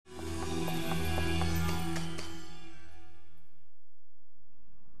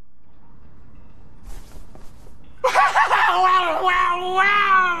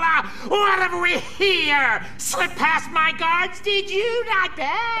I hear! Slipped past my guards, did you? Not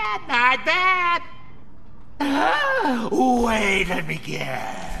bad, not bad. Wait, let me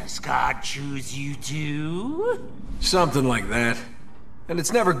guess. God choose you too? Something like that. And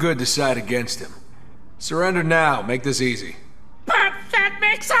it's never good to side against him. Surrender now, make this easy. But that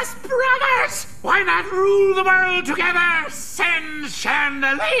makes us brothers! Why not rule the world together? Send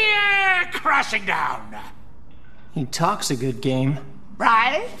Chandelier crashing down! He talks a good game.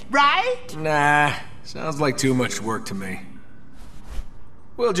 Right? Right? Nah, sounds like too much work to me.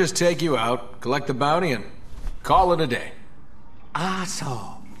 We'll just take you out, collect the bounty, and call it a day. Ah,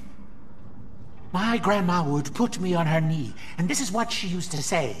 so. My grandma would put me on her knee, and this is what she used to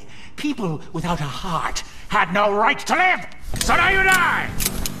say. People without a heart had no right to live, so now you die!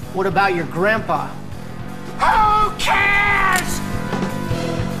 What about your grandpa? Who cares?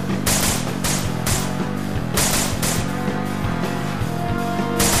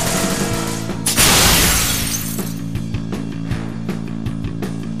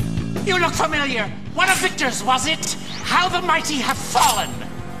 You look familiar. One of Victor's, was it? How the mighty have fallen.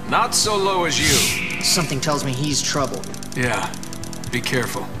 Not so low as you. Something tells me he's trouble. Yeah, be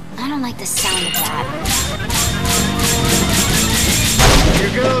careful. I don't like the sound of that.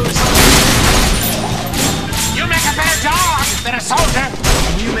 Here goes. You make a better dog than a soldier.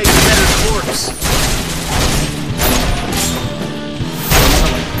 And you make a better corpse.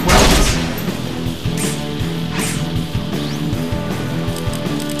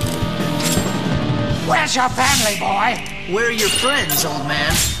 Where's your family, boy? Where are your friends, old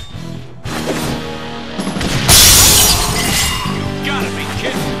man? Gotta be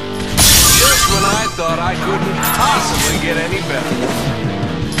kidding. Just when I thought I couldn't possibly get any better.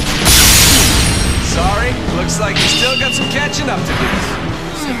 Sorry, looks like you still got some catching up to do.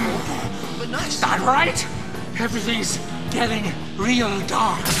 Simple, but nice. Not right. Everything's getting real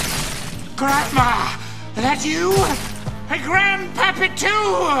dark. Grandma, that you? Hey, Grandpappy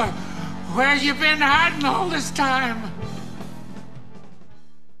too! Where you been hiding all this time?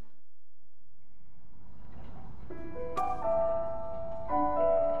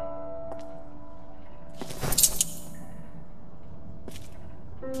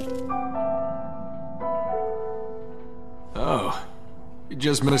 Oh, you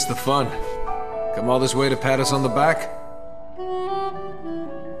just missed the fun. Come all this way to pat us on the back?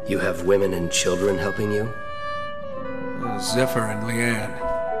 You have women and children helping you? Zephyr and Leanne.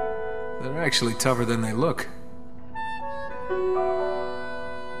 They're actually tougher than they look.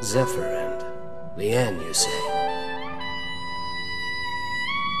 Zephyr and Leanne, you say?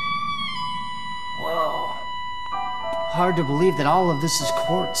 Whoa. Hard to believe that all of this is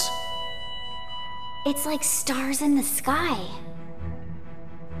quartz. It's like stars in the sky.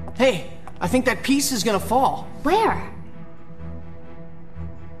 Hey, I think that piece is gonna fall. Where?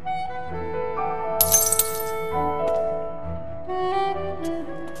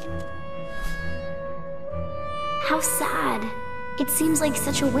 How sad. It seems like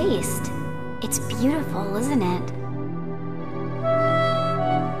such a waste. It's beautiful, isn't it?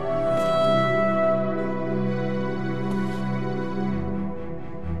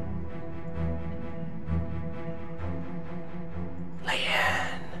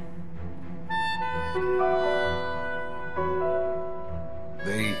 Leanne.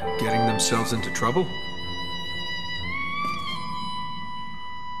 They getting themselves into trouble?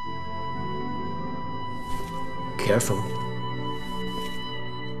 Careful.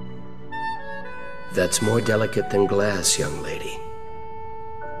 That's more delicate than glass, young lady.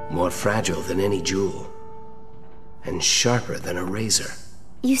 More fragile than any jewel. And sharper than a razor.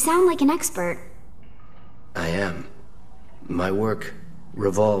 You sound like an expert. I am. My work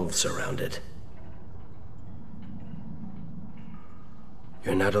revolves around it.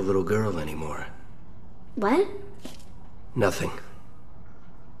 You're not a little girl anymore. What? Nothing.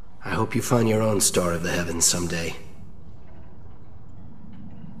 I hope you find your own star of the heavens someday.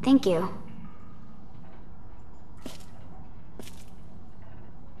 Thank you.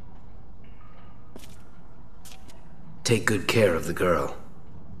 Take good care of the girl.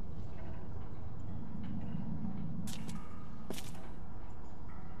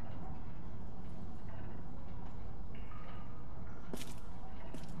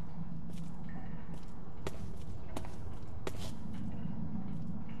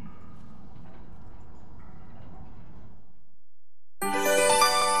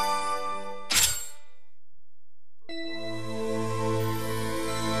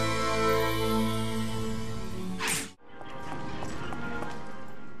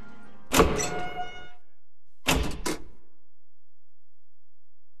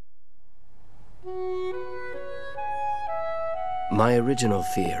 My original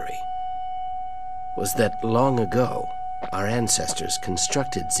theory was that long ago, our ancestors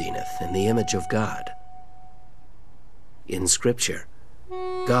constructed Zenith in the image of God. In Scripture,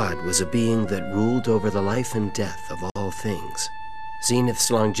 God was a being that ruled over the life and death of all things.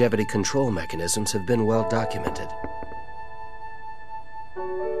 Zenith's longevity control mechanisms have been well documented.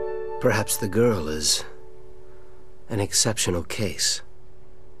 Perhaps the girl is an exceptional case.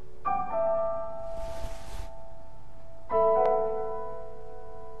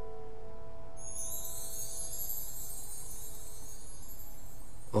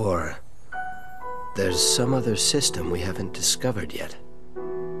 Or there's some other system we haven't discovered yet.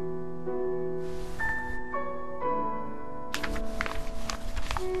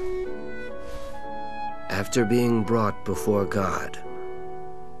 After being brought before God,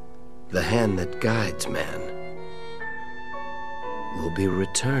 the hand that guides man will be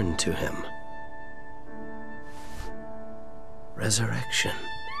returned to him. Resurrection.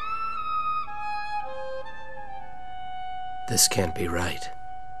 This can't be right.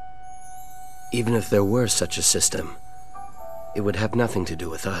 Even if there were such a system, it would have nothing to do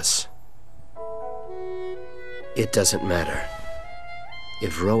with us. It doesn't matter.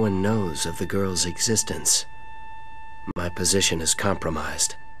 If Rowan knows of the girl's existence, my position is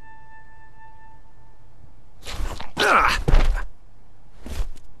compromised.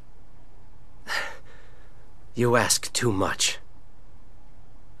 You ask too much.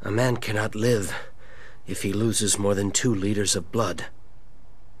 A man cannot live if he loses more than 2 liters of blood.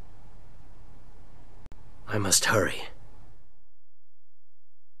 I must hurry.